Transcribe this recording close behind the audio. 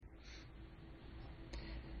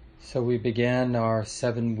So we began our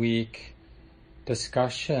 7-week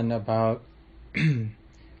discussion about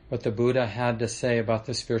what the Buddha had to say about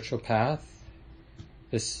the spiritual path,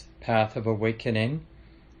 this path of awakening,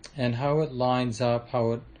 and how it lines up,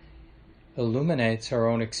 how it illuminates our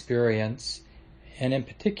own experience, and in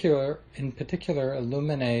particular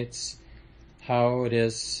illuminates how it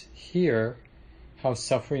is here, how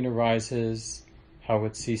suffering arises, how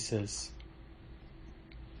it ceases.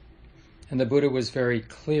 And the Buddha was very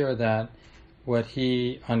clear that what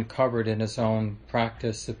he uncovered in his own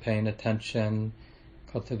practice of paying attention,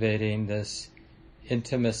 cultivating this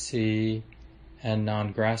intimacy and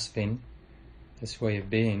non-grasping, this way of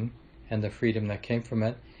being, and the freedom that came from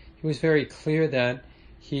it, he was very clear that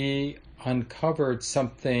he uncovered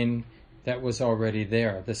something that was already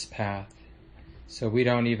there, this path. So we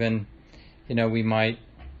don't even, we might,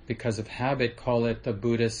 because of habit, call it the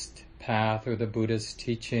Buddhist path or the Buddhist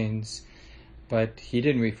teachings, but he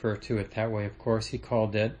didn't refer to it that way, of course. He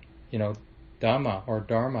called it, Dhamma or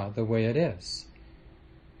Dharma, the way it is.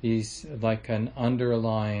 He's like an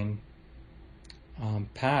underlying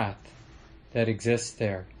path that exists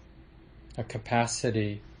there, a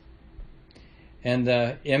capacity. And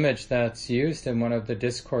the image that's used in one of the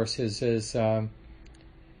discourses is,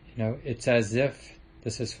 it's as if,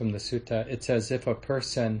 this is from the sutta, it's as if a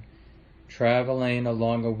person traveling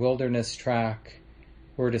along a wilderness track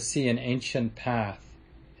were to see an ancient path,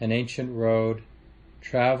 an ancient road,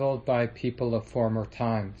 traveled by people of former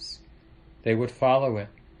times. They would follow it.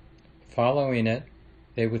 Following it,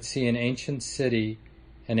 they would see an ancient city,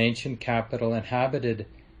 an ancient capital inhabited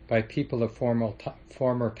by people of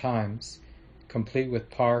former times, complete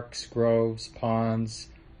with parks, groves, ponds,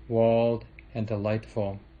 walled and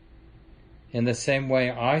delightful. In the same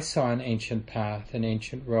way, I saw an ancient path, an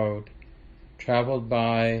ancient road, traveled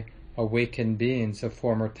by awakened beings of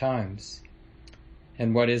former times.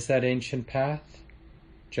 And what is that ancient path?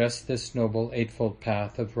 Just this noble Eightfold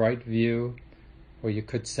path of right view, or you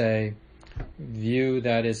could say view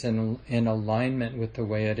that is in alignment with the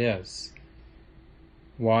way it is.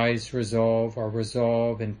 Wise resolve or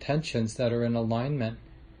resolve intentions that are in alignment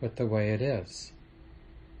with the way it is.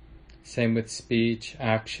 Same with speech,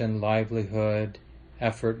 action, livelihood,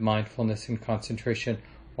 effort, mindfulness, and concentration.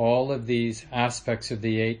 All of these aspects of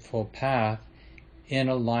the Eightfold Path in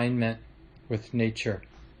alignment with nature,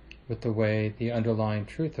 with the way, the underlying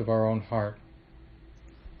truth of our own heart.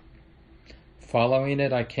 Following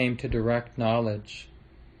it, I came to direct knowledge.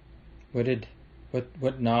 What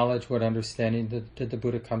knowledge, what understanding did the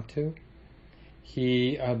Buddha come to?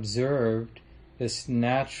 He observed this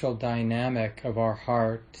natural dynamic of our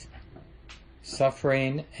heart,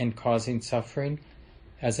 suffering and causing suffering,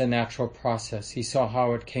 as a natural process. He saw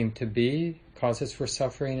how it came to be, causes for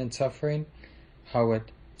suffering and suffering, how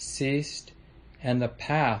it ceased, and the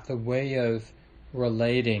path, the way of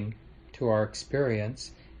relating to our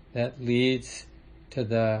experience that leads to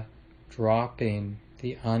the dropping,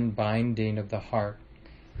 the unbinding of the heart,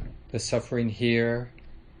 the suffering here,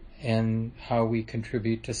 and how we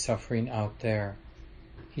contribute to suffering out there.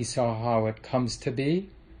 He saw how it comes to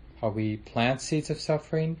be, how we plant seeds of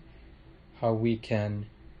suffering, how we can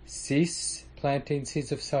cease planting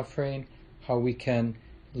seeds of suffering, how we can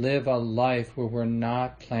live a life where we're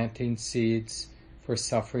not planting seeds for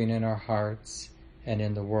suffering in our hearts and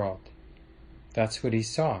in the world. That's what he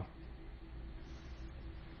saw.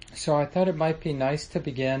 So I thought it might be nice to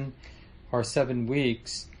begin our 7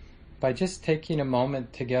 weeks by just taking a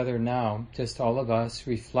moment together now, just all of us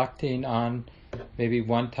reflecting on maybe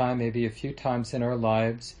one time, maybe a few times in our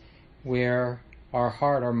lives where our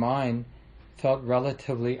heart, our mind, felt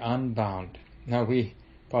relatively unbound. Now we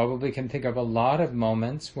probably can think of a lot of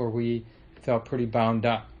moments where we felt pretty bound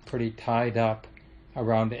up, pretty tied up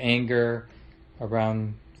around anger,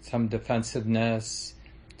 around some defensiveness,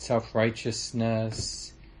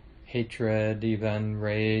 self-righteousness, hatred, even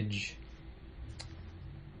rage,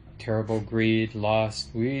 terrible greed, lust,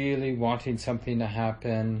 really wanting something to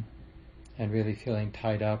happen and really feeling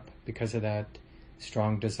tied up because of that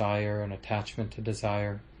strong desire and attachment to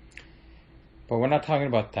desire. But we're not talking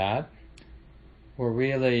about that. We're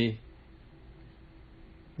really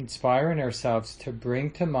inspiring ourselves to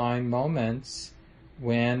bring to mind moments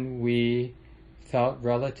when we felt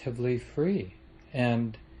relatively free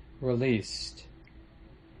and released.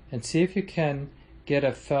 And see if you can get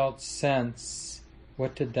a felt sense.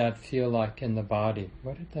 What did that feel like in the body?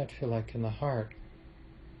 What did that feel like in the heart?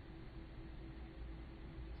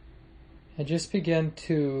 And just begin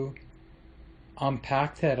to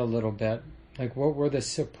unpack that a little bit. Like, what were the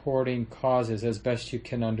supporting causes, as best you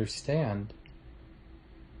can understand,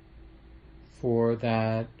 for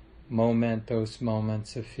that moment, those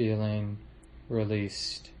moments of feeling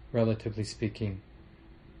released, relatively speaking.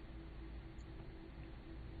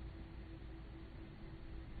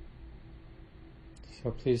 So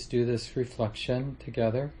please do this reflection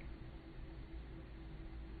together.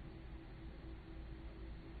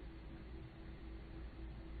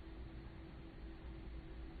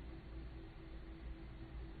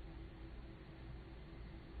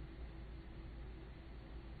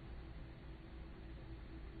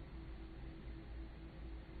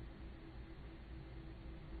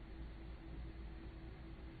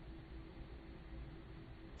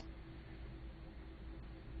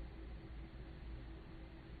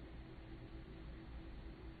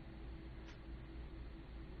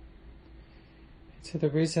 So the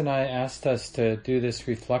reason I asked us to do this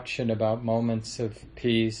reflection about moments of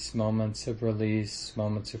peace, moments of release,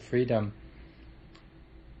 moments of freedom,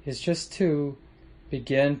 is just to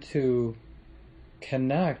begin to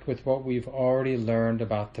connect with what we've already learned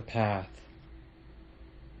about the path.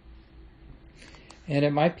 And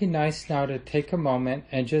it might be nice now to take a moment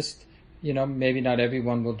and just, maybe not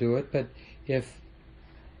everyone will do it, but if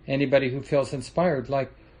anybody who feels inspired,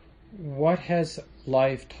 like, what has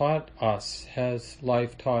life taught us? Has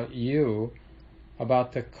life taught you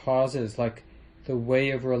about the causes, like the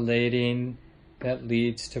way of relating that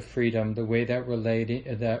leads to freedom, the way that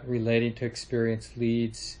relating to experience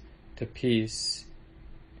leads to peace,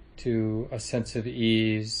 to a sense of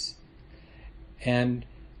ease, and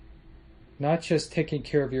not just taking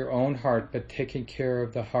care of your own heart, but taking care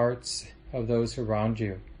of the hearts of those around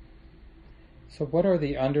you. So what are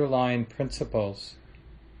the underlying principles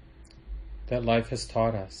that life has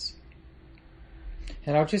taught us?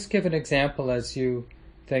 And I'll just give an example as you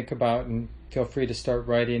think about, and feel free to start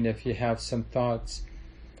writing if you have some thoughts.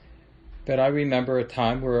 But I remember a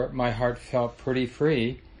time where my heart felt pretty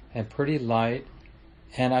free and pretty light,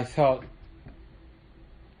 and I felt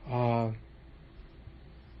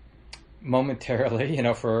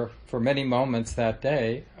momentarily, for many moments that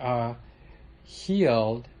day,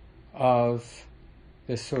 healed of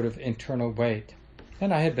this sort of internal weight.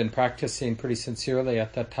 And I had been practicing pretty sincerely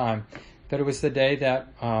at that time. But it was the day that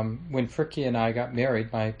when Fricke and I got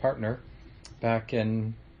married, my partner, back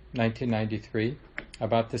in 1993,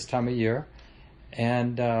 about this time of year.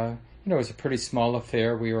 And, it was a pretty small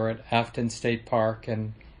affair. We were at Afton State Park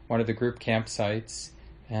and one of the group campsites,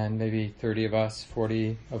 and maybe 30 of us,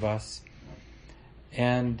 40 of us.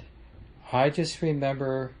 And I just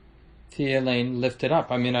remember feeling lifted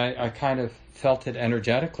up. I mean, I kind of felt it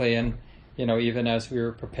energetically, and even as we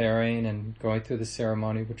were preparing and going through the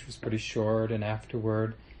ceremony, which was pretty short, and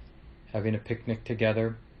afterward having a picnic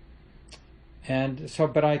together. And so,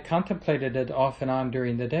 but I contemplated it off and on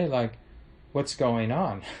during the day, like, what's going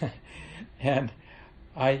on? And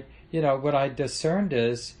what I discerned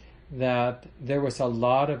is that there was a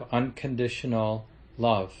lot of unconditional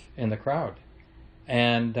love in the crowd.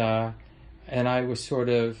 And I was sort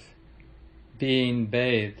of being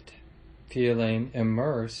bathed, feeling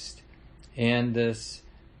immersed in this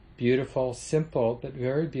beautiful, simple, but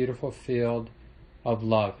very beautiful field of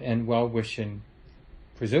love and well-wishing,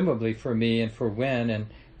 presumably for me and for Wynn and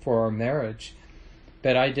for our marriage.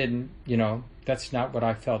 But I didn't, that's not what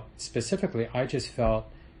I felt specifically. I just felt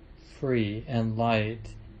free and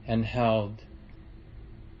light and held,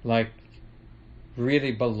 like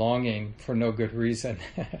really belonging for no good reason.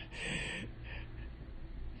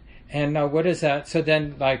 And now what is that? So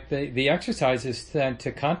then, like, the exercise is then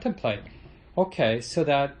to contemplate. Okay, so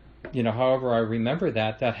that, however I remember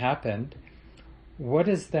that happened, what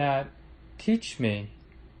does that teach me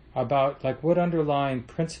about, like, what underlying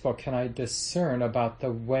principle can I discern about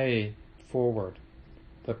the way forward,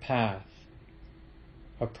 the path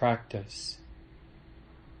of practice?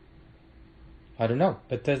 I don't know,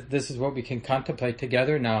 but this is what we can contemplate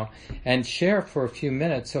together now and share for a few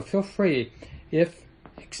minutes. So feel free, if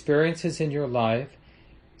experiences in your life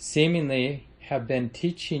seemingly have been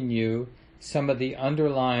teaching you some of the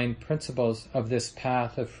underlying principles of this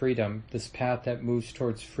path of freedom, this path that moves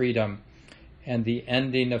towards freedom and the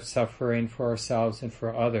ending of suffering for ourselves and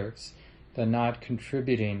for others, the not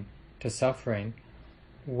contributing to suffering.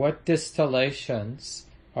 What distillations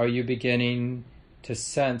are you beginning to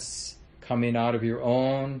sense coming out of your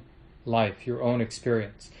own life, your own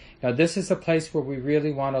experience? Now, this is a place where we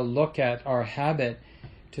really want to look at our habit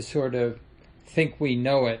to sort of think we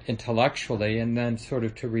know it intellectually and then sort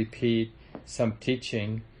of to repeat some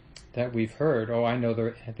teaching that we've heard. Oh, I know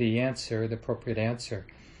the answer, the appropriate answer.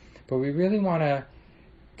 But we really want to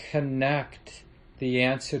connect the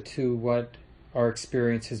answer to what our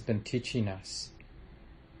experience has been teaching us.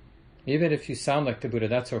 Even if you sound like the Buddha,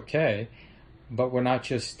 that's okay, but we're not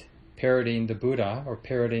just parroting the Buddha or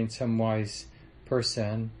parroting some wise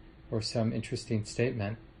person or some interesting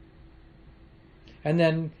statement. And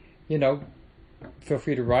then, feel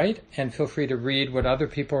free to write and feel free to read what other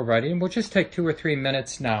people are writing. We'll just take 2 or 3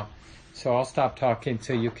 minutes now. So I'll stop talking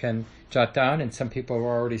so you can jot down, and some people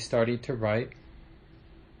are already starting to write.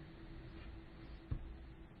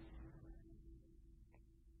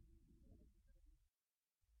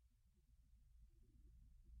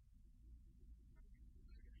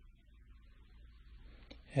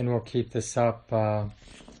 And we'll keep this up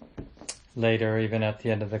later, even at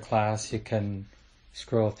the end of the class. You can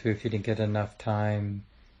scroll through if you didn't get enough time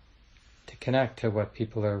to connect to what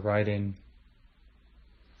people are writing.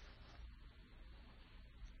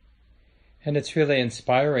 And it's really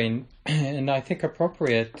inspiring and I think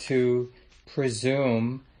appropriate to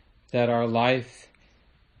presume that our life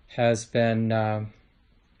has been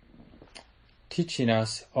teaching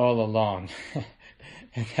us all along.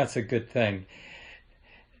 And that's a good thing.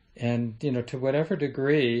 And, to whatever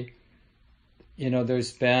degree,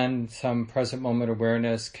 there's been some present moment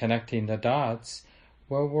awareness connecting the dots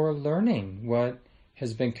where we're learning what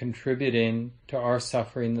has been contributing to our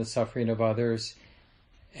suffering, the suffering of others,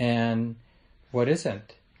 and what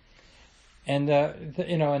isn't. And,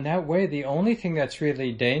 in that way, the only thing that's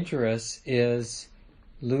really dangerous is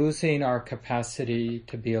losing our capacity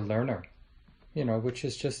to be a learner, which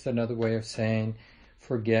is just another way of saying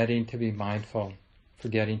forgetting to be mindful,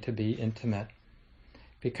 forgetting to be intimate.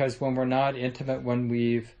 Because when we're not intimate, when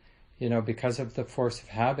we've, because of the force of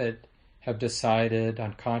habit, have decided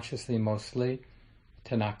unconsciously mostly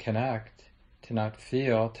to not connect, to not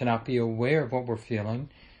feel, to not be aware of what we're feeling,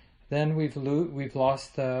 then we've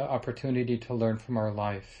lost the opportunity to learn from our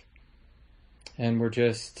life. And we're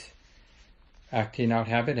just acting out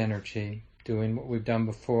habit energy, doing what we've done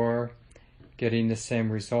before, getting the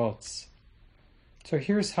same results. So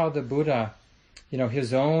here's how the Buddha,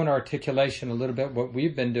 his own articulation, a little bit what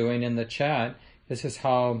we've been doing in the chat. This is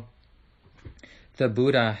how the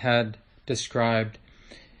Buddha had described,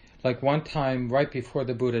 like one time right before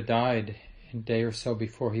the Buddha died, a day or so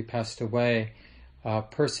before he passed away, a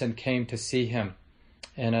person came to see him.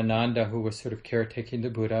 And Ananda, who was sort of caretaking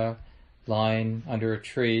the Buddha, lying under a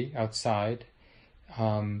tree outside,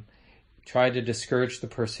 tried to discourage the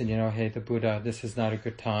person, hey, the Buddha, this is not a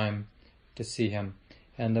good time to see him.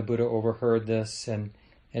 And the Buddha overheard this and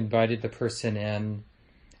invited the person in.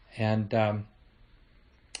 And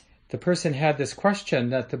the person had this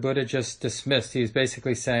question that the Buddha just dismissed. He was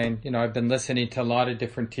basically saying, I've been listening to a lot of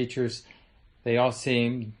different teachers. They all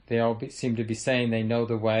seem to be saying they know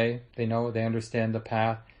the way. They understand the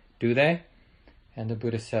path. Do they? And the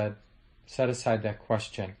Buddha said, set aside that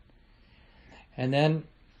question. And then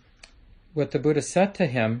what the Buddha said to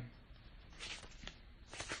him,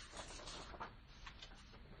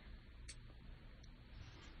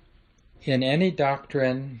 in any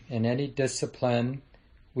doctrine, in any discipline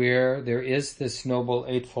where there is this noble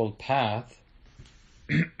Eightfold Path,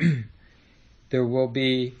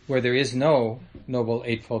 where there is no noble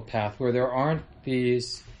Eightfold Path, where there aren't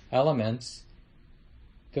these elements,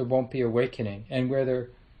 there won't be awakening. And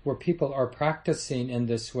where people are practicing in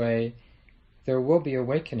this way, there will be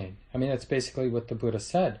awakening. I mean, that's basically what the Buddha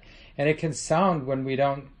said. And it can sound, when we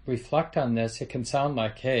don't reflect on this, it can sound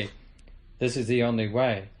like, hey, this is the only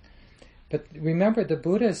way. But remember, the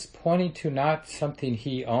Buddha is pointing to not something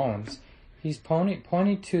he owns. He's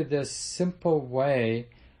pointing to this simple way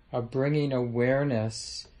of bringing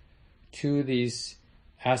awareness to these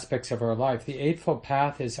aspects of our life. The Eightfold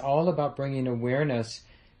Path is all about bringing awareness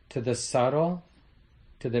to the subtle,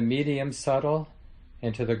 to the medium subtle,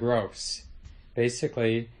 and to the gross.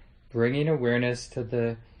 Basically, bringing awareness to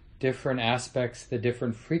the different aspects, the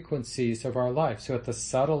different frequencies of our life. So at the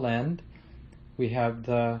subtle end, we have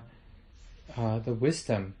the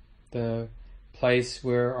wisdom, the place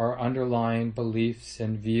where our underlying beliefs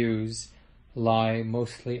and views lie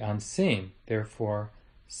mostly unseen, therefore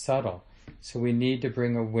subtle. So we need to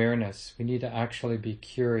bring awareness. We need to actually be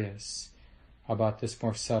curious about this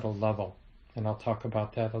more subtle level. And I'll talk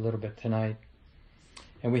about that a little bit tonight.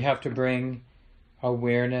 And we have to bring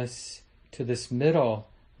awareness to this middle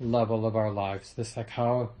level of our lives. This, like,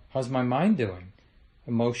 how's my mind doing?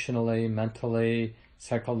 Emotionally, mentally,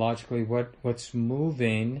 psychologically, what's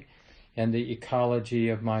moving and the ecology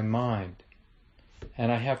of my mind.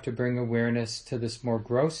 And I have to bring awareness to this more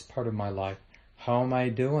gross part of my life. How am I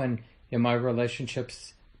doing in my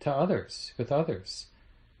relationships to others, with others?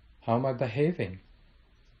 How am I behaving?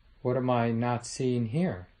 What am I not seeing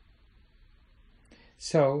here?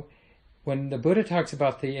 So, when the Buddha talks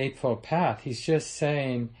about the Eightfold Path, he's just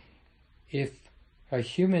saying, if a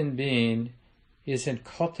human being isn't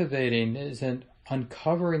cultivating, isn't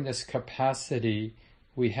uncovering this capacity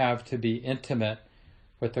we have to be intimate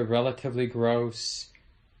with the relatively gross,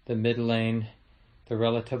 the middling, the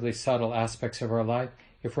relatively subtle aspects of our life,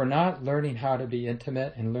 if we're not learning how to be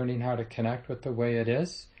intimate and learning how to connect with the way it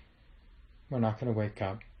is, we're not going to wake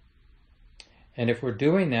up. And if we're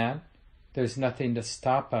doing that, there's nothing to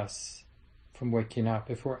stop us from waking up.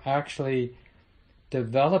 If we're actually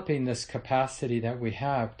developing this capacity that we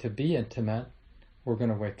have to be intimate, we're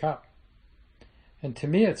going to wake up. And to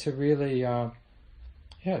me, it's a really,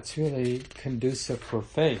 it's really conducive for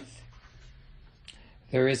faith.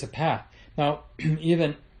 There is a path. Now,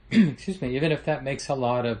 even if that makes a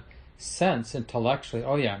lot of sense intellectually,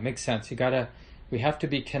 oh yeah, it makes sense. We have to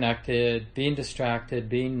be connected, being distracted,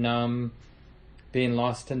 being numb, being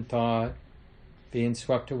lost in thought, being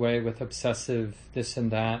swept away with obsessive this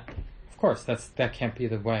and that. Of course, that can't be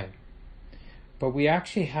the way. But we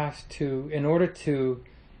actually have to, in order to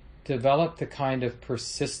develop the kind of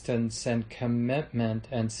persistence and commitment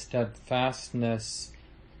and steadfastness,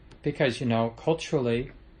 because,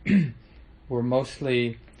 culturally, we're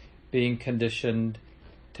mostly being conditioned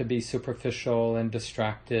to be superficial and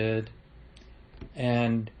distracted,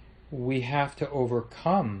 and we have to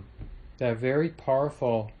overcome that very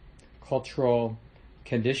powerful cultural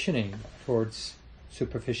conditioning towards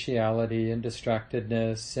superficiality and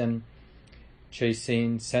distractedness and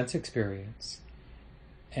chasing sense experience.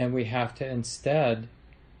 And we have to instead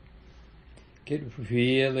get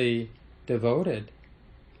really devoted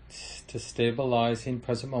to stabilizing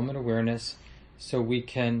present moment awareness so we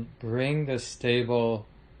can bring this stable,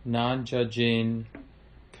 non-judging,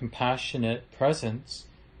 compassionate presence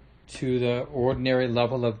to the ordinary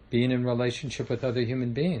level of being in relationship with other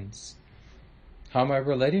human beings. How am I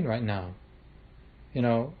relating right now?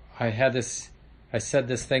 I said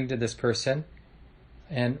this thing to this person,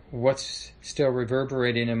 and what's still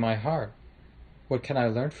reverberating in my heart? What can I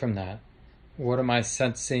learn from that? What am I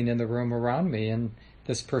sensing in the room around me and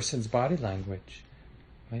this person's body language?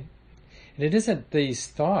 Right? And it isn't these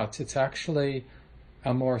thoughts, it's actually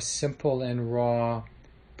a more simple and raw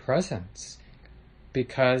presence,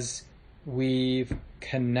 because we've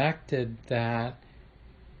connected that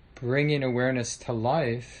bringing awareness to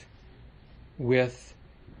life with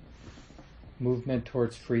movement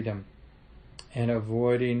towards freedom and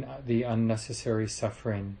avoiding the unnecessary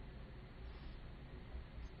suffering.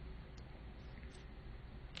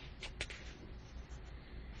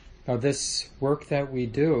 Now, this work that we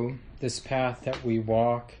do, this path that we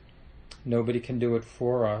walk, nobody can do it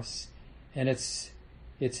for us. And it's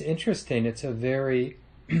interesting. It's a very,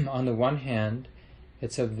 on the one hand,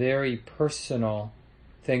 it's a very personal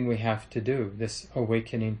thing we have to do, this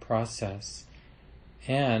awakening process.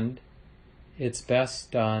 And it's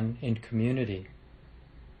best done in community.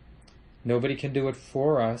 Nobody can do it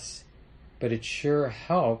for us, but it sure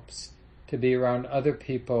helps to be around other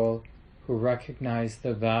people who recognize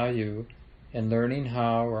the value in learning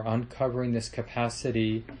how or uncovering this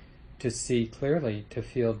capacity to see clearly, to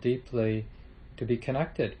feel deeply, to be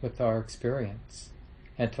connected with our experience,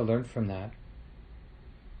 and to learn from that.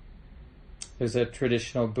 There's a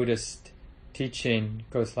traditional Buddhist teaching,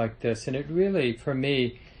 goes like this, and it really, for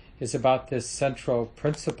me, is about this central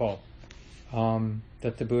principle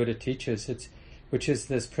that the Buddha teaches, which is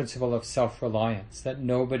this principle of self-reliance, that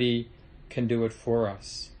nobody can do it for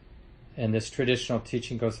us. And this traditional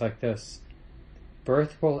teaching goes like this: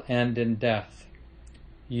 birth will end in death,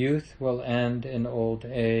 youth will end in old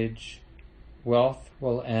age, wealth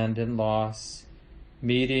will end in loss,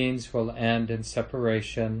 meetings will end in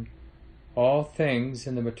separation. All things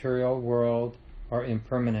in the material world are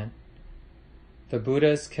impermanent. The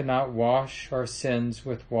Buddhas cannot wash our sins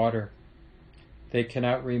with water. They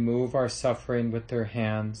cannot remove our suffering with their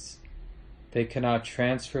hands. They cannot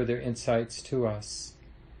transfer their insights to us.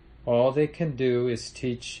 All they can do is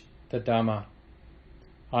teach the Dhamma.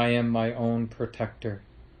 I am my own protector.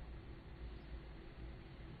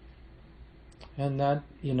 And that,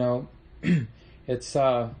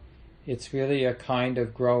 it's really a kind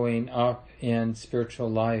of growing up in spiritual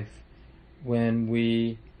life when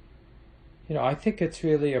we, I think it's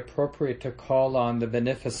really appropriate to call on the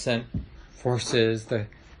beneficent forces, the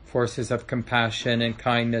forces of compassion and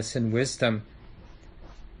kindness and wisdom.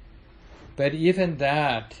 But even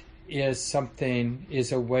that is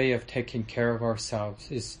a way of taking care of ourselves,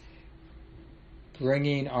 is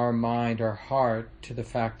bringing our mind, our heart, to the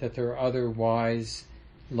fact that there are other wise,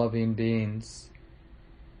 loving beings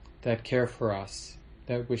that care for us,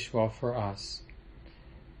 that wish well for us.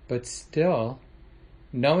 But still,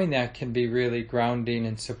 knowing that can be really grounding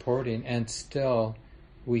and supporting, and still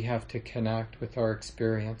we have to connect with our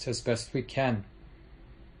experience as best we can.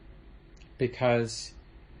 because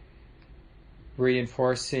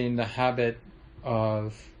reinforcing the habit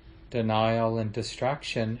of denial and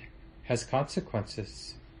distraction has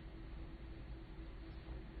consequences.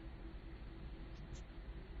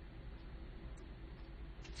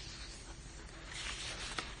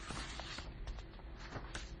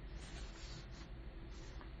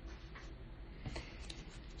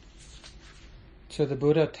 So the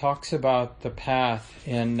Buddha talks about the path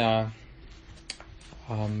in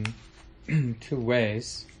two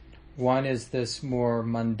ways. One is this more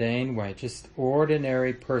mundane way, just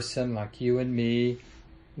ordinary person like you and me,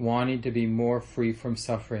 wanting to be more free from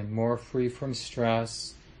suffering, more free from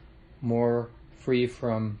stress, more free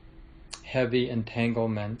from heavy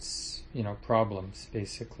entanglements, problems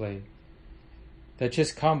basically, that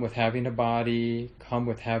just come with having a body, come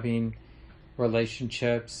with having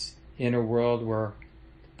relationships in a world where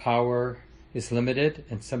power is limited,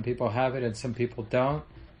 and some people have it and some people don't,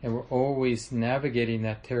 and we're always navigating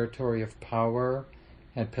that territory of power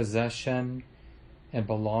and possession and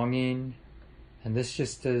belonging, and this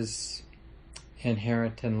just is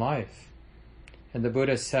inherent in life. And the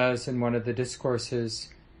Buddha says in one of the discourses,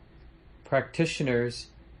 practitioners,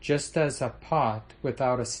 just as a pot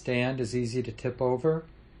without a stand is easy to tip over,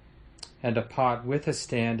 and a pot with a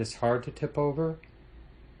stand is hard to tip over,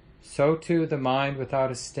 so too the mind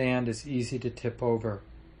without a stand is easy to tip over,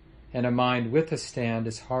 and a mind with a stand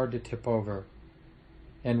is hard to tip over.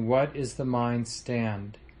 And what is the mind's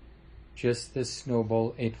stand? Just this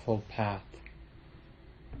noble Eightfold Path.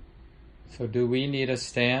 So do we need a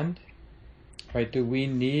stand? Right? Do we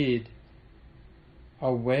need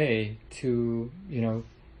a way to,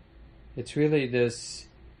 it's really this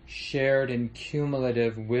shared and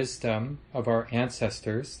cumulative wisdom of our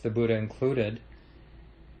ancestors, the Buddha included,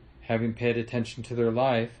 having paid attention to their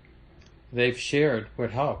life, they've shared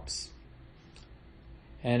what helps.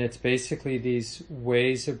 And it's basically these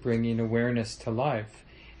ways of bringing awareness to life.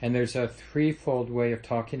 And there's a threefold way of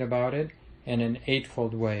talking about it and an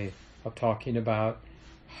eightfold way of talking about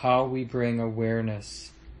how we bring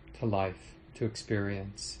awareness to life, to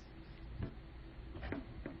experience.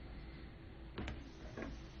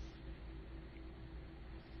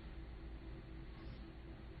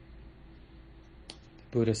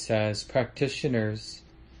 Buddha says, practitioners,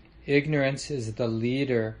 ignorance is the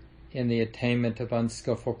leader in the attainment of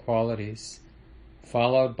unskillful qualities,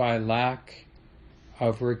 followed by lack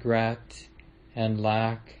of regret and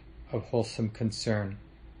lack of wholesome concern.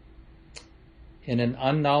 In an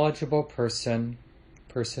unknowledgeable person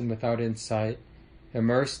without insight,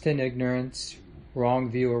 immersed in ignorance,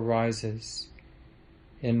 wrong view arises.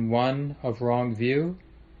 In one of wrong view,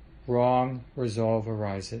 wrong resolve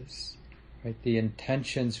arises. Right? The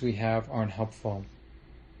intentions we have aren't helpful.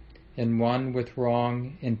 In one with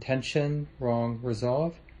wrong intention, wrong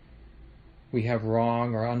resolve, we have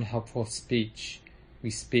wrong or unhelpful speech. We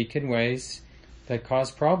speak in ways that cause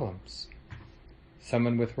problems.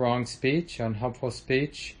 Someone with wrong speech, unhelpful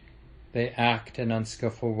speech, they act in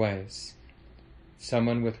unskillful ways.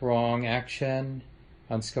 Someone with wrong action,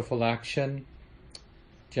 unskillful action,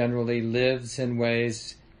 generally lives in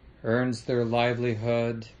ways, earns their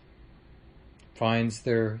livelihood, finds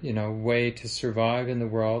their, way to survive in the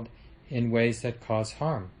world in ways that cause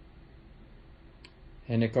harm.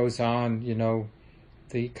 And it goes on,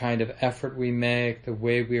 the kind of effort we make, the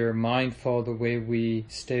way we are mindful, the way we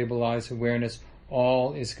stabilize awareness,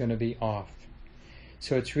 all is going to be off.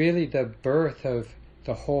 So it's really the birth of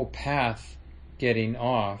the whole path getting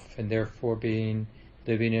off, and therefore living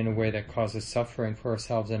in a way that causes suffering for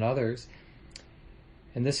ourselves and others.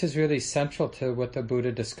 And this is really central to what the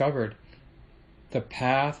Buddha discovered. The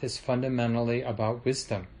path is fundamentally about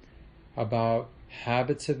wisdom, about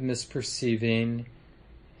habits of misperceiving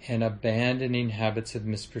and abandoning habits of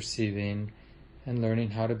misperceiving and learning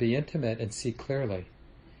how to be intimate and see clearly,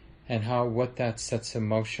 and what that sets in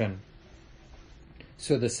motion.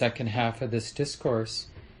 So the second half of this discourse,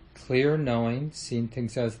 clear knowing, seeing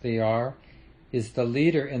things as they are, is the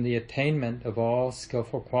leader in the attainment of all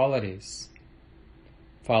skillful qualities,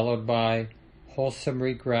 followed by wholesome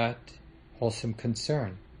regret, wholesome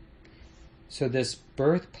concern. So this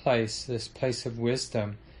birthplace, this place of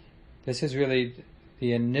wisdom, this is really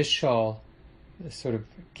the initial sort of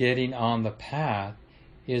getting on the path,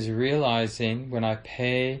 is realizing when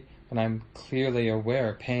I'm clearly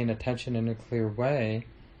aware, paying attention in a clear way,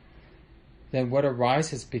 then what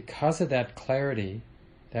arises because of that clarity,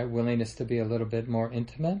 that willingness to be a little bit more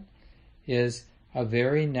intimate, is a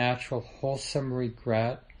very natural wholesome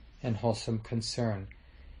regret and wholesome concern.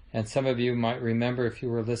 And some of you might remember, if you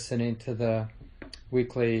were listening to the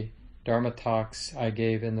weekly Dharma talks I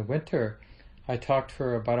gave in the winter, I talked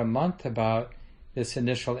for about a month about this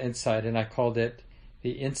initial insight, and I called it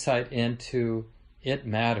the insight into it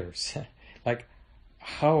matters. Like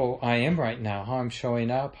how I am right now, how I'm showing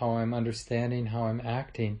up, how I'm understanding, how I'm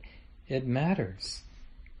acting, it matters.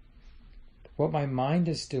 What my mind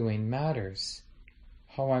is doing matters.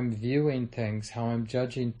 How I'm viewing things, how I'm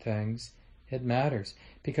judging things, it matters.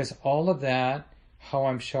 Because all of that, how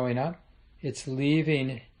I'm showing up, it's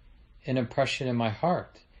leaving an impression in my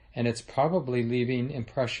heart. And it's probably leaving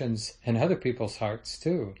impressions in other people's hearts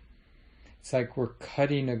too. It's like we're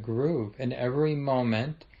cutting a groove. And every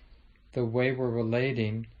moment, the way we're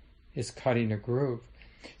relating is cutting a groove.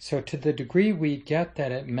 So to the degree we get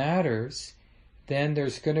that it matters, then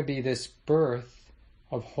there's going to be this birth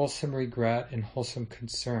of wholesome regret and wholesome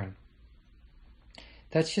concern.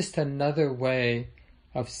 That's just another way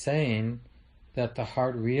of saying that the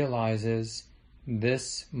heart realizes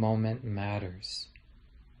this moment matters.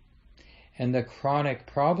 And the chronic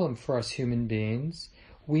problem for us human beings,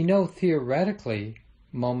 we know theoretically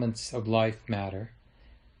moments of life matter,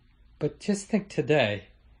 but just think today,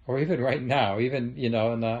 or even right now, even, in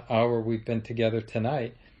the hour we've been together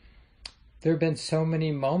tonight, there have been so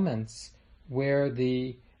many moments where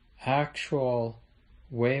the actual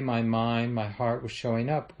way my mind, my heart was showing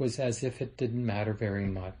up was as if it didn't matter very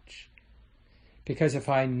much. Because if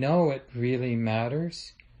I know it really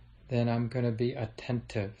matters, then I'm going to be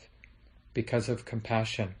attentive because of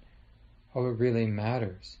compassion. Oh, it really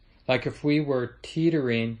matters. Like if we were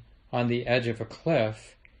teetering on the edge of a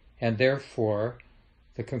cliff, and therefore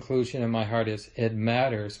the conclusion in my heart is, it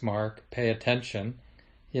matters, Mark, pay attention,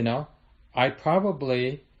 I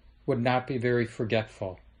probably would not be very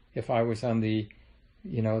forgetful if I was on the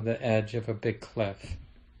edge of a big cliff.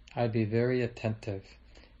 I'd be very attentive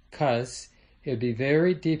because it'd be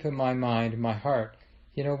very deep in my mind, my heart.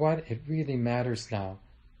 You know what? It really matters now.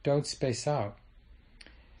 Don't space out.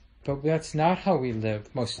 But that's not how we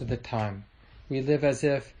live most of the time. We live as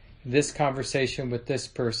if this conversation with this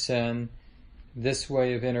person, this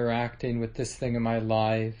way of interacting with this thing in my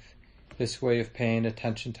life, this way of paying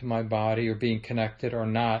attention to my body or being connected or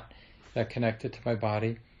not connected to my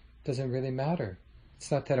body, doesn't really matter.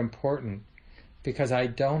 It's not that important because I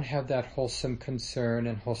don't have that wholesome concern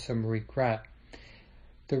and wholesome regret.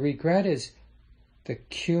 The regret is the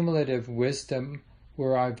cumulative wisdom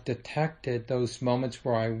where I've detected those moments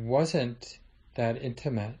where I wasn't that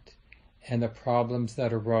intimate and the problems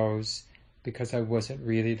that arose because I wasn't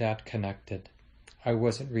really that connected. I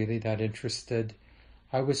wasn't really that interested.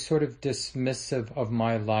 I was sort of dismissive of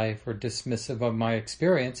my life or dismissive of my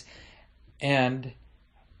experience, and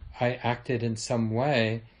I acted in some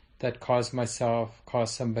way that caused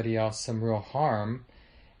somebody else some real harm,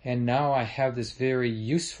 and now I have this very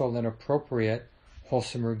useful and appropriate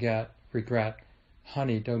wholesome regret.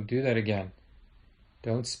 Honey, don't do that again.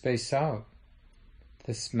 Don't space out.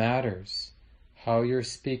 This matters. How you're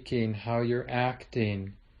speaking, how you're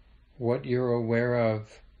acting, what you're aware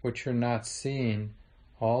of, what you're not seeing,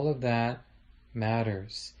 all of that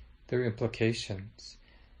matters. There are implications.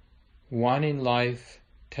 Wanting life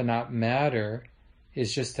to not matter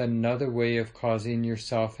is just another way of causing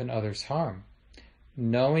yourself and others harm.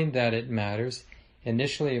 Knowing that it matters,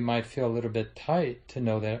 initially it might feel a little bit tight to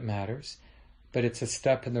know that it matters, but it's a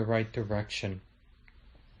step in the right direction.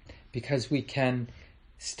 Because we can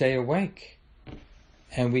stay awake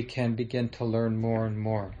and we can begin to learn more and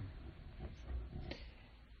more.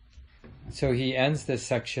 So he ends this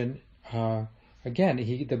section, again,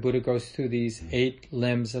 the Buddha goes through these 8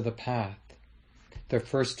 limbs of the path. The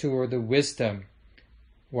first 2 are the wisdom,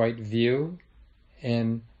 right view,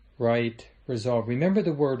 and right resolve. Remember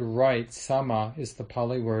the word right, sama, is the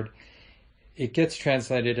Pali word. It gets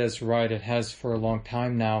translated as right, it has for a long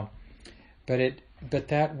time now, but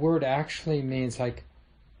that word actually means like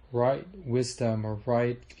right wisdom or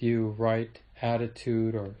right view, right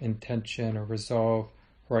attitude or intention or resolve,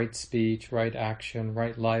 right speech, right action,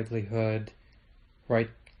 right livelihood, right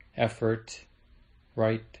effort,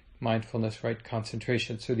 right mindfulness, right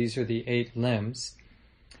concentration. So these are the 8 limbs.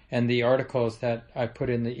 And the articles that I put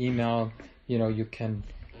in the email, you can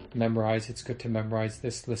memorize. It's good to memorize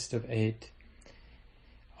this list of 8.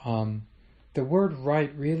 The word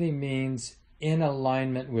right really means in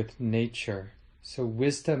alignment with nature. So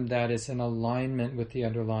wisdom that is in alignment with the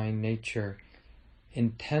underlying nature.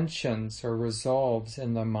 Intentions or resolves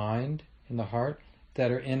in the mind, in the heart, that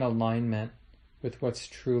are in alignment with what's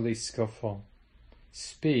truly skillful.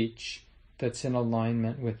 Speech that's in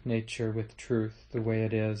alignment with nature, with truth, the way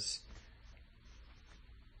it is.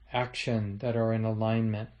 Action that are in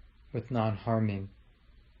alignment with non-harming.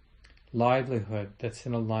 Livelihood that's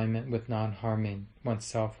in alignment with non-harming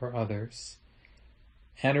oneself or others.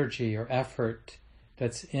 energy or effort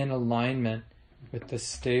that's in alignment with the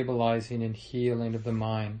stabilizing and healing of the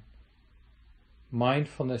mind.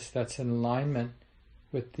 Mindfulness that's in alignment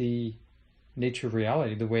with the nature of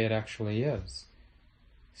reality, the way it actually is.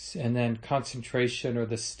 And then concentration or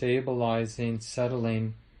the stabilizing,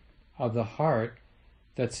 settling of the heart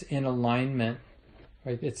that's in alignment,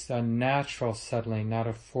 right? It's a natural settling, not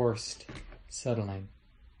a forced settling.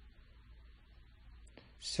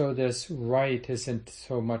 So this right isn't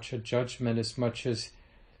so much a judgment as much as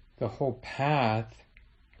the whole path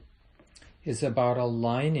is about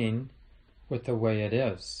aligning with the way it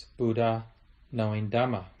is. Buddha knowing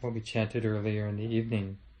Dhamma, what we chanted earlier in the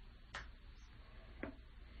evening.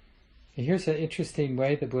 And here's an interesting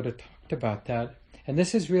way the Buddha talked about that. And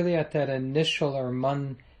this is really at that initial or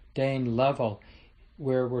mundane level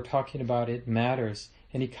where we're talking about it matters.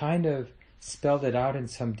 And he kind of spelled it out in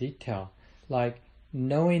some detail. Like,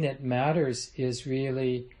 knowing it matters is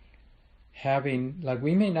really having, like,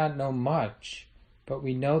 we may not know much, but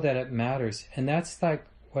we know that it matters. And that's like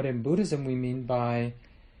what in Buddhism we mean by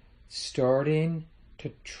starting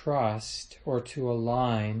to trust or to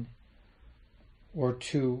align or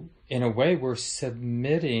to, in a way, we're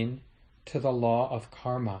submitting to the law of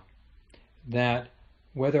karma. That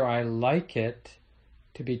whether I like it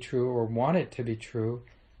to be true or want it to be true,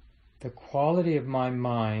 the quality of my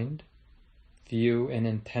mind, view, and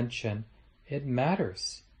intention, it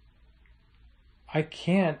matters. I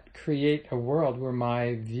can't create a world where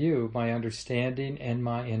my view, my understanding, and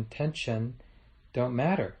my intention don't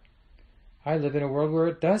matter. I live in a world where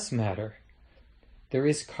it does matter. There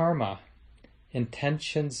is karma.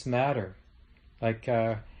 Intentions matter. Like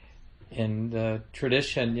in the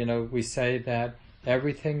tradition, we say that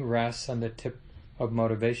everything rests on the tip of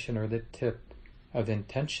motivation or the tip of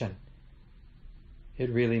intention. It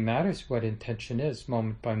really matters what intention is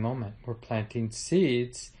moment by moment. We're planting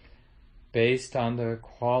seeds based on the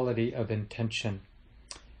quality of intention.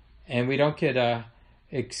 And we don't get a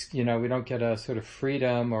sort of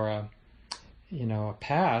freedom or a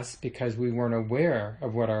pass because we weren't aware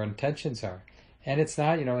of what our intentions are. And it's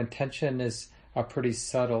not, intention is a pretty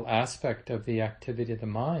subtle aspect of the activity of the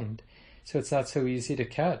mind. So it's not so easy to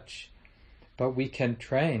catch. But we can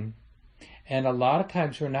train. And a lot of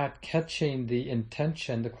times we're not catching the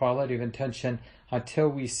intention, the quality of intention, until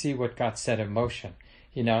we see what got set in motion.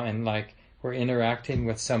 And like we're interacting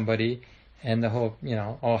with somebody and the whole,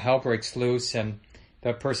 all hell breaks loose and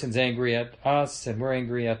the person's angry at us and we're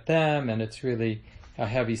angry at them and it's really a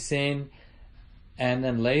heavy scene. And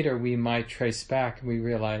then later we might trace back and we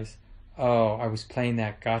realize, oh, I was playing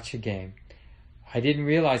that gotcha game. I didn't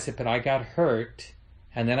realize it, but I got hurt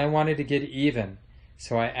and then I wanted to get even.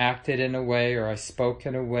 So I acted in a way or I spoke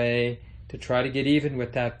in a way to try to get even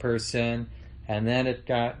with that person. And then it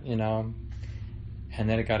got, and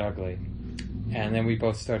then it got ugly. And then we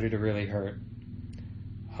both started to really hurt.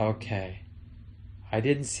 Okay. I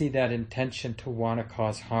didn't see that intention to want to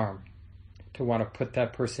cause harm, to want to put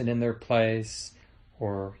that person in their place,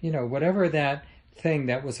 or, whatever that thing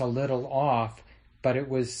that was a little off, but it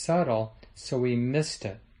was subtle, so we missed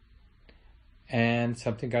it. And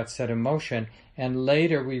something got set in motion, and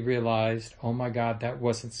later we realized, oh my God, that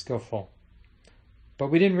wasn't skillful. But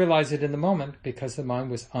we didn't realize it in the moment because the mind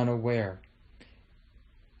was unaware.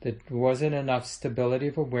 There wasn't enough stability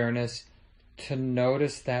of awareness to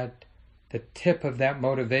notice that the tip of that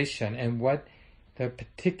motivation and what the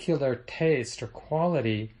particular taste or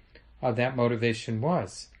quality of that motivation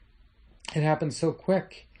was. It happened so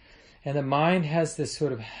quick. And the mind has this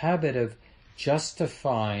sort of habit of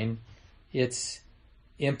justifying its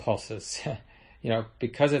impulses.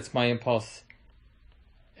 Because it's my impulse,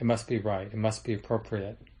 it must be right, it must be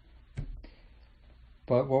appropriate.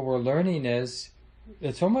 But what we're learning is,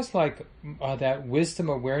 it's almost like that wisdom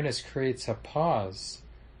awareness creates a pause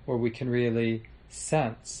where we can really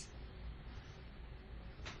sense.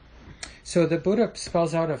 So the Buddha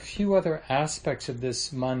spells out a few other aspects of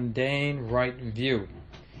this mundane right view.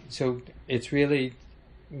 So it's really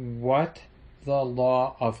what the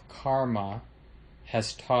law of karma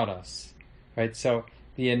has taught us, right? So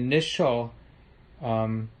the initial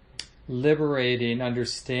liberating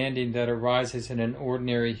understanding that arises in an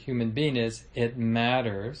ordinary human being is it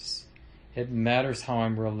matters. It matters how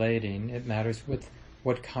I'm relating. It matters with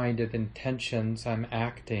what kind of intentions I'm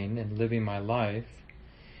acting and living my life.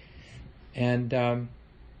 And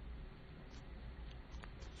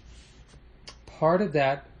part of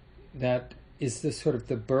that is the sort of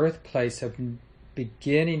the birthplace of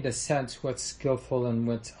beginning to sense what's skillful and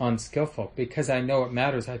what's unskillful. Because I know it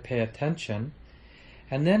matters, I pay attention.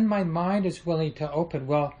 And then my mind is willing to open,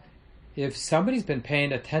 well, if somebody's been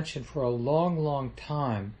paying attention for a long, long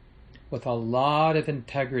time with a lot of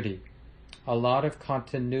integrity, a lot of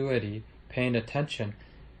continuity, paying attention,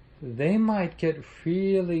 they might get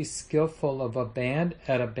really skillful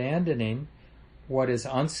at abandoning what is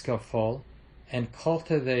unskillful and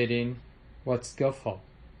cultivating what's skillful.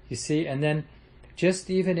 You see, and then just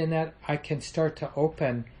even in that, I can start to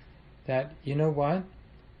open that, you know what?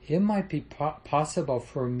 It might be possible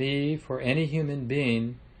for me, for any human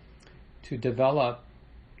being, to develop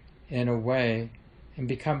in a way and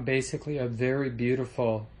become basically a very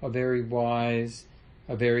beautiful, a very wise,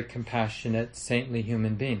 a very compassionate, saintly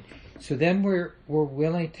human being. So then we're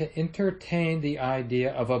willing to entertain the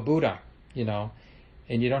idea of a Buddha, and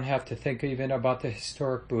you don't have to think even about the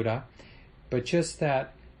historic Buddha, but just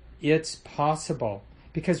that it's possible,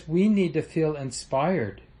 because we need to feel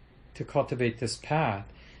inspired to cultivate this path,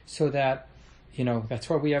 so that, that's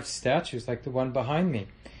why we have statues like the one behind me.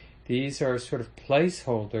 These are sort of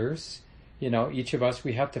placeholders. Each of us,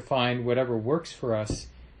 we have to find whatever works for us,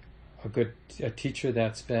 a teacher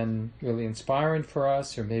that's been really inspiring for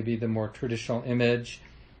us, or maybe the more traditional image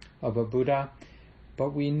of a Buddha.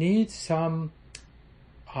 But we need some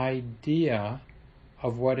idea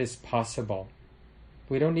of what is possible.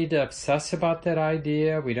 We don't need to obsess about that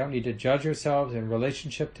idea. We don't need to judge ourselves in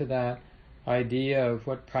relationship to that idea of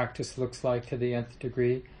what practice looks like to the nth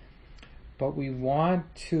degree. But we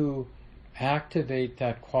want to activate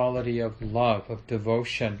that quality of love, of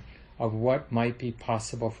devotion, of what might be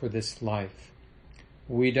possible for this life.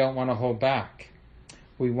 We don't want to hold back.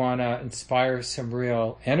 We want to inspire some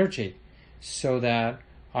real energy so that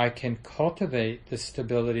I can cultivate the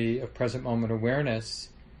stability of present moment awareness,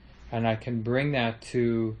 and I can bring that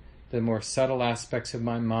to the more subtle aspects of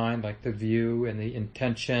my mind, like the view and the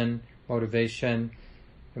intention, motivation,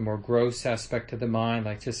 the more gross aspect of the mind,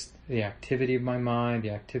 like just the activity of my mind,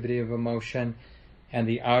 the activity of emotion, and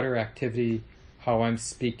the outer activity, how I'm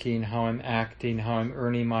speaking, how I'm acting, how I'm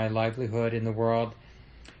earning my livelihood in the world.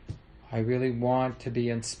 I really want to be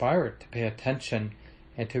inspired to pay attention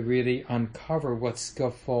and to really uncover what's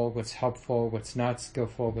skillful, what's helpful, what's not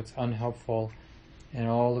skillful, what's unhelpful, in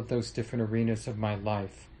all of those different arenas of my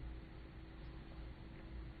life.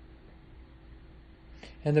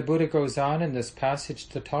 And the Buddha goes on in this passage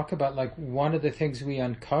to talk about one of the things we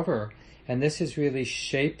uncover, and this is really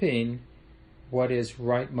shaping what is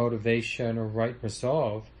right motivation or right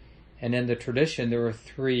resolve. And in the tradition, there are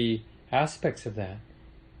three aspects of that.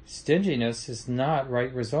 Stinginess is not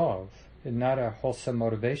right resolve, it's not a wholesome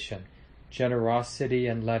motivation. Generosity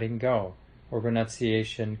and letting go, or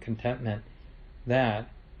renunciation, contentment, that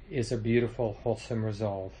is a beautiful, wholesome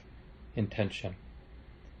resolve, intention.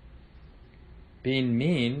 Being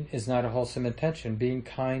mean is not a wholesome intention. Being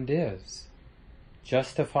kind is.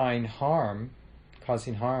 Justifying harm,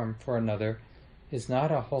 causing harm for another, is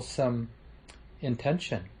not a wholesome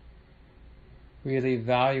intention. Really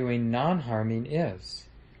valuing non-harming is.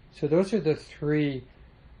 So those are the three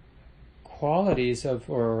qualities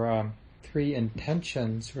three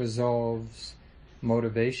intentions, resolves,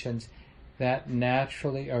 motivations that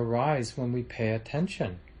naturally arise when we pay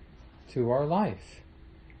attention to our life.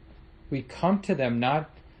 We come to them not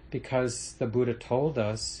because the Buddha told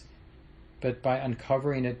us, but by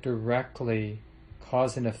uncovering it directly,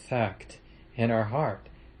 cause and effect in our heart.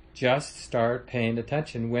 Just start paying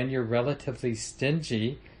attention. When you're relatively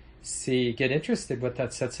stingy, get interested what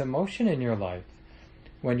that sets in motion in your life.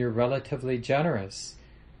 When you're relatively generous,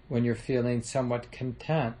 when you're feeling somewhat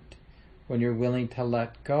content, when you're willing to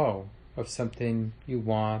let go of something you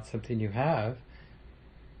want, something you have,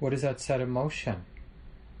 what does that set in motion?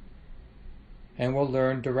 And we'll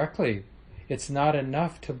learn directly. It's not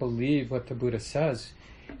enough to believe what the Buddha says.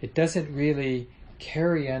 It doesn't really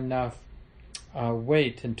carry enough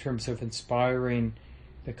weight in terms of inspiring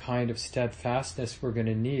the kind of steadfastness we're going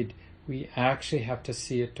to need. We actually have to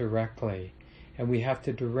see it directly. And we have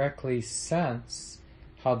to directly sense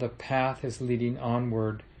how the path is leading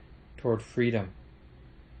onward toward freedom.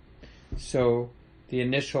 So the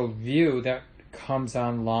initial view that comes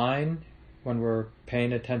online when we're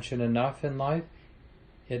paying attention enough in life,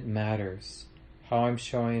 it matters. How I'm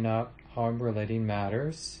showing up, how I'm relating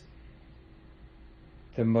matters.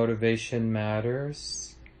 The motivation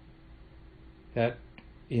matters. So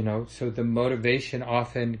the motivation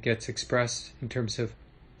often gets expressed in terms of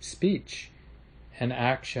speech and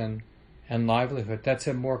action and livelihood.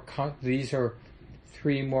 These are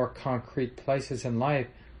three more concrete places in life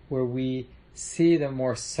where we see the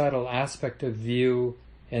more subtle aspect of view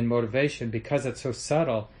and motivation. Because it's so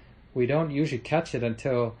subtle, we don't usually catch it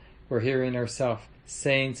until we're hearing ourselves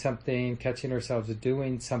saying something, catching ourselves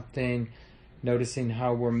doing something, noticing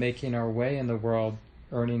how we're making our way in the world,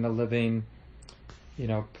 earning a living,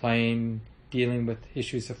 playing, dealing with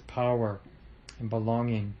issues of power and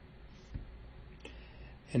belonging.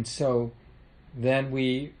 And so then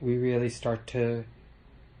we really start to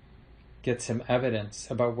get some evidence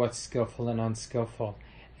about what's skillful and unskillful.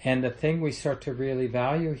 And the thing we start to really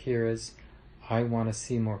value here is, I want to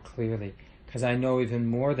see more clearly, because I know even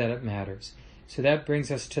more that it matters. So that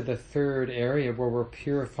brings us to the third area where we're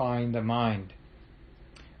purifying the mind.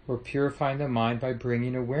 We're purifying the mind by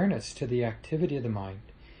bringing awareness to the activity of the mind.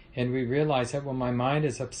 And we realize that when my mind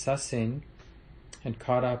is obsessing and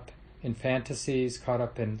caught up in fantasies, caught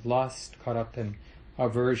up in lust, caught up in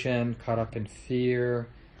aversion, caught up in fear,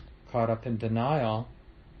 caught up in denial,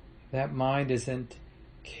 that mind isn't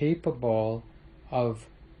capable of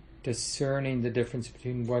discerning the difference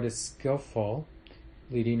between what is skillful,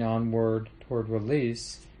 leading onward toward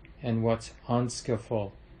release, and what's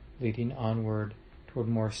unskillful, leading onward toward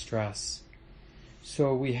more stress.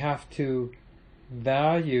 So we have to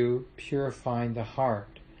value purifying the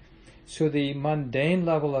heart. So the mundane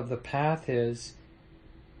level of the path is,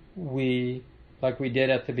 like we did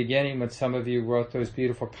at the beginning when some of you wrote those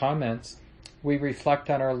beautiful comments, we reflect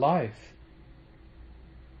on our life.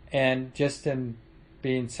 And just in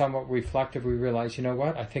being somewhat reflective, we realize, you know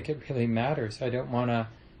what, I think it really matters. I don't want to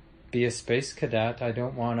be a space cadet. I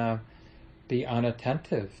don't want to be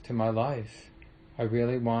unattentive to my life. I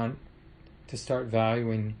really want to start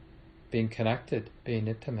valuing being connected, being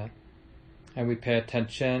intimate. And we pay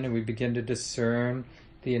attention and we begin to discern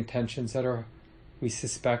the intentions that we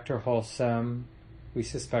suspect are wholesome, we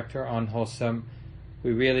suspect are unwholesome.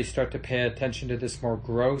 We really start to pay attention to this more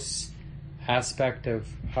gross aspect of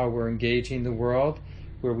how we're engaging the world,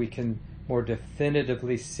 where we can more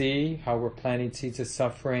definitively see how we're planting seeds of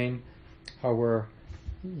suffering, how we're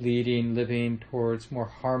living towards more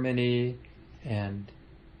harmony and,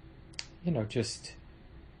 just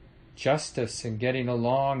justice and getting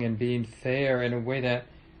along and being fair in a way that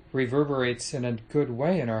reverberates in a good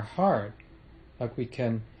way in our heart. Like we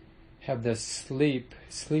can have this sleep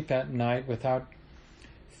at night without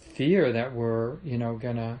fear that we're,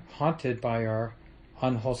 gonna haunted by our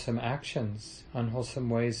unwholesome actions, unwholesome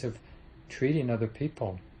ways of treating other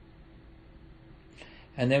people.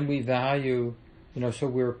 And then we value, so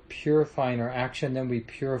we're purifying our action, then we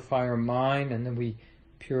purify our mind, and then we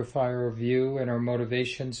purify our view and our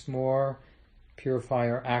motivations more, purify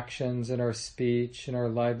our actions and our speech and our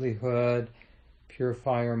livelihood,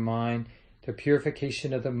 purify our mind. The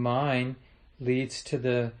purification of the mind leads to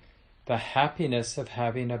the happiness of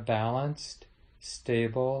having a balanced,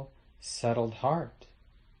 stable, settled heart,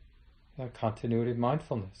 a continuity of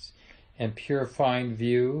mindfulness. And purifying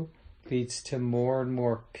view leads to more and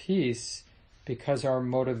more peace, because our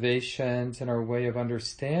motivations and our way of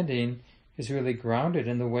understanding is really grounded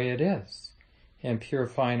in the way it is. And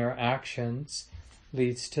purifying our actions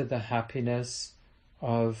leads to the happiness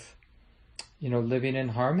of, living in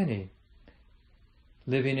harmony,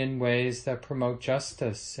 living in ways that promote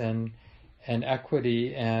justice and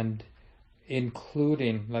equity and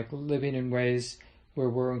including, like living in ways where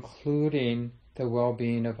we're including the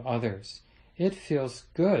well-being of others. It feels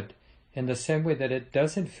good in the same way that it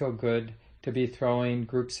doesn't feel good to be throwing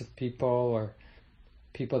groups of people or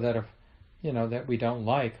people that are, that we don't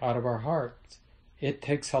like out of our hearts. It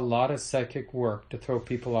takes a lot of psychic work to throw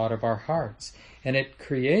people out of our hearts. And it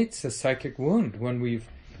creates a psychic wound when we've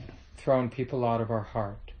thrown people out of our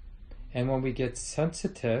heart. And when we get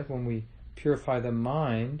sensitive, when we purify the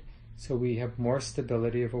mind, so we have more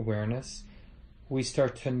stability of awareness, we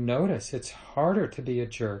start to notice it's harder to be a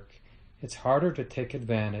jerk. It's harder to take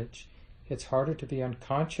advantage. It's harder to be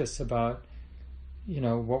unconscious about,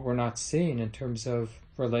 what we're not seeing in terms of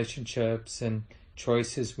relationships and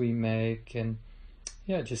choices we make and,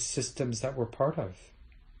 just systems that we're part of.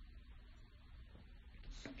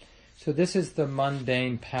 So this is the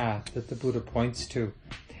mundane path that the Buddha points to.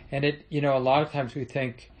 And it, a lot of times we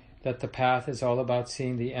think that the path is all about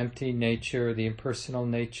seeing the empty nature, the impersonal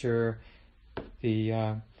nature,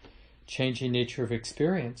 the changing nature of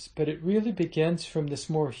experience. But it really begins from this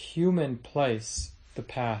more human place, the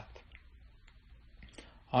path.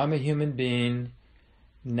 I'm a human being,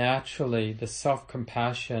 naturally, the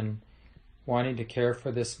self-compassion, wanting to care for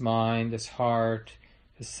this mind, this heart,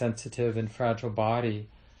 this sensitive and fragile body.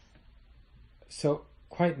 So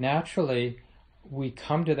quite naturally, we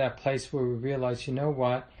come to that place where we realize,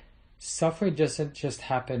 suffering doesn't just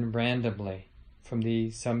happen randomly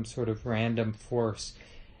from some sort of random force.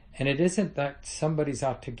 And it isn't that somebody's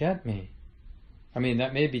out to get me. I mean,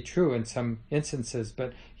 that may be true in some instances,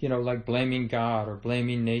 but, like blaming God or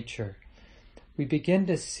blaming nature. We begin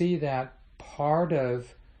to see that part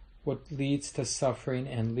of what leads to suffering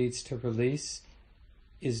and leads to release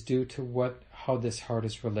is due to how this heart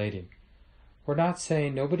is relating. We're not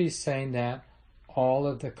saying, nobody's saying that all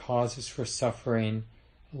of the causes for suffering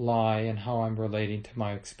lie in how I'm relating to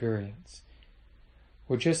my experience.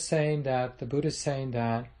 We're just saying that, the Buddha is saying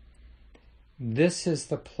that this is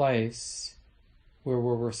the place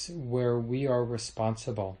where we are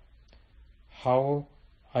responsible. How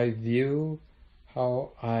I view,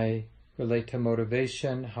 how I relate to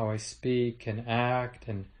motivation, how I speak and act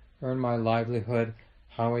and earn my livelihood,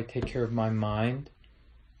 how I take care of my mind,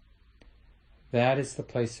 that is the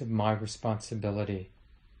place of my responsibility.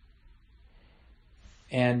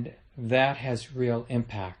 And that has real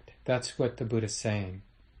impact. That's what the Buddha is saying.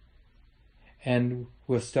 And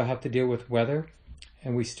we'll still have to deal with weather,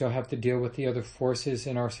 and we still have to deal with the other forces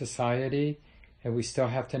in our society, and we still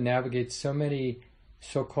have to navigate so many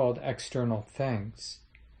so-called external things.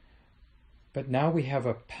 But now we have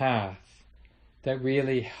a path that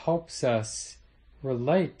really helps us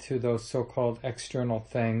relate to those so-called external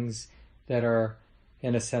things that are,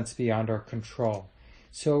 in a sense, beyond our control.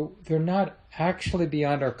 So they're not actually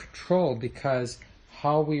beyond our control, because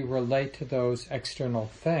how we relate to those external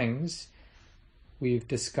things, we've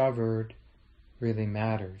discovered, really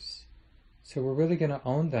matters. So we're really going to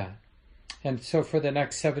own that. And so for the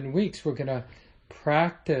next 7 weeks, we're going to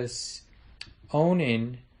practice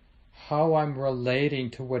owning how I'm relating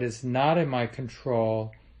to what is not in my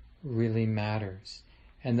control really matters,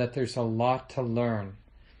 and that there's a lot to learn.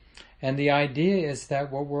 And the idea is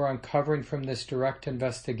that what we're uncovering from this direct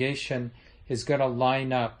investigation is going to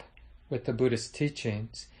line up with the Buddhist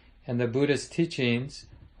teachings, and the Buddhist teachings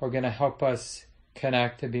are going to help us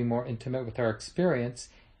connect and be more intimate with our experience,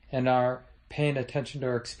 and our paying attention to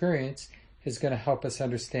our experience is going to help us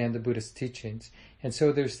understand the Buddhist teachings. And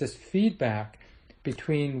so there's this feedback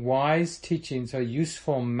between wise teachings, a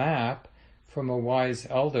useful map from a wise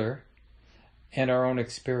elder, and our own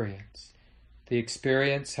experience. The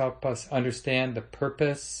experience helps us understand the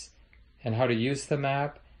purpose and how to use the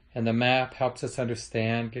map, and the map helps us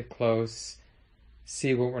understand, get close,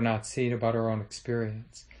 see what we're not seeing about our own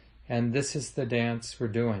experience. And this is the dance we're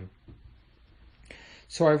doing.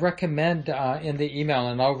 So I recommend in the email,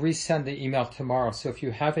 and I'll resend the email tomorrow, so if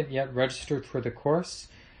you haven't yet registered for the course,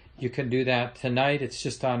 you can do that tonight. It's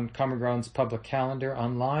just on Common Ground's public calendar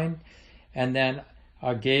online. And then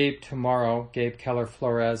Gabe Keller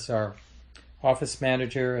Flores, our office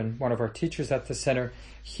manager and one of our teachers at the center,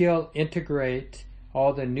 he'll integrate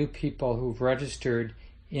all the new people who've registered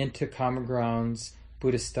into Common Ground's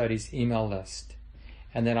Buddhist Studies email list.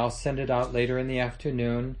 And then I'll send it out later in the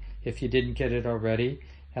afternoon if you didn't get it already.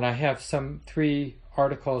 And I have 3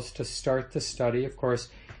 articles to start the study. Of course,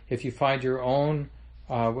 if you find your own,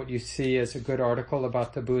 what you see as a good article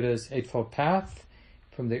about the Buddha's Eightfold Path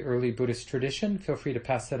from the early Buddhist tradition, feel free to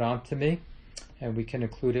pass it on to me, and we can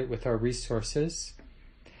include it with our resources.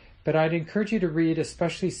 But I'd encourage you to read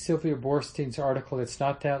especially Sylvia Borstein's article. It's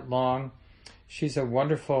not that long. She's a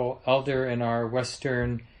wonderful elder in our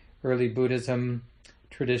Western early Buddhism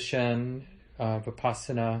tradition,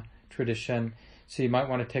 Vipassana tradition. So you might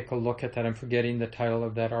want to take a look at that. I'm forgetting the title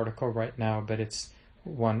of that article right now, but it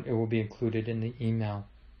will be included in the email.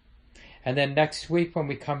 And then next week when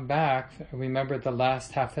we come back, remember the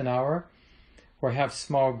last half an hour, we'll have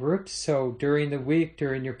small groups. So during the week,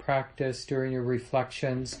 during your practice, during your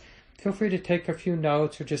reflections, feel free to take a few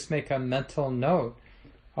notes or just make a mental note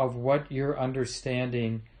of what you're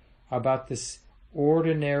understanding about this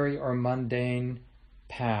ordinary or mundane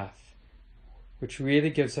path, which really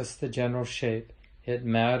gives us the general shape. It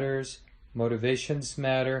matters. Motivations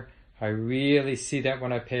matter. I really see that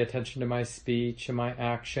when I pay attention to my speech and my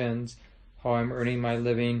actions, how I'm earning my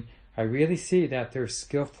living. I really see that there's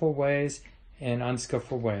skillful ways and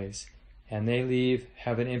unskillful ways, and they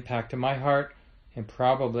have an impact in my heart, and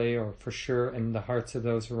probably, or for sure, in the hearts of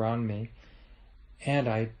those around me. And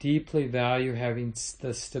I deeply value having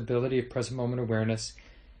the stability of present moment awareness,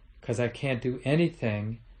 because I can't do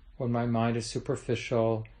anything when my mind is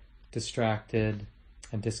superficial, distracted,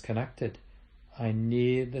 and disconnected. I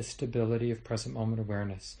need the stability of present moment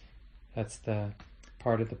awareness. That's the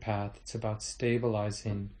part of the path. It's about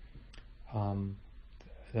stabilizing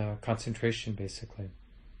the concentration, basically.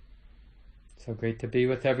 So great to be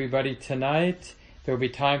with everybody tonight. There will be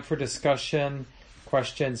time for discussion,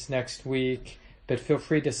 questions next week, but feel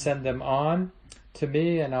free to send them on to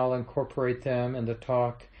me, and I'll incorporate them in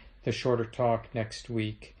the shorter talk next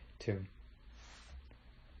week too.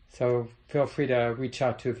 So feel free to reach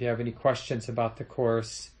out if you have any questions about the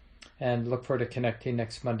course, and look forward to connecting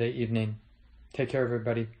next Monday evening. Take care,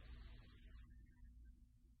 everybody.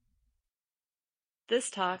 This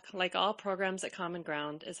talk, like all programs at Common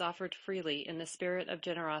Ground, is offered freely in the spirit of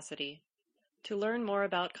generosity. To learn more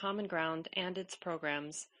about Common Ground and its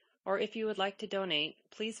programs, or if you would like to donate,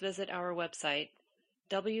 please visit our website,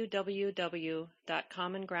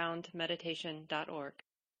 www.commongroundmeditation.org.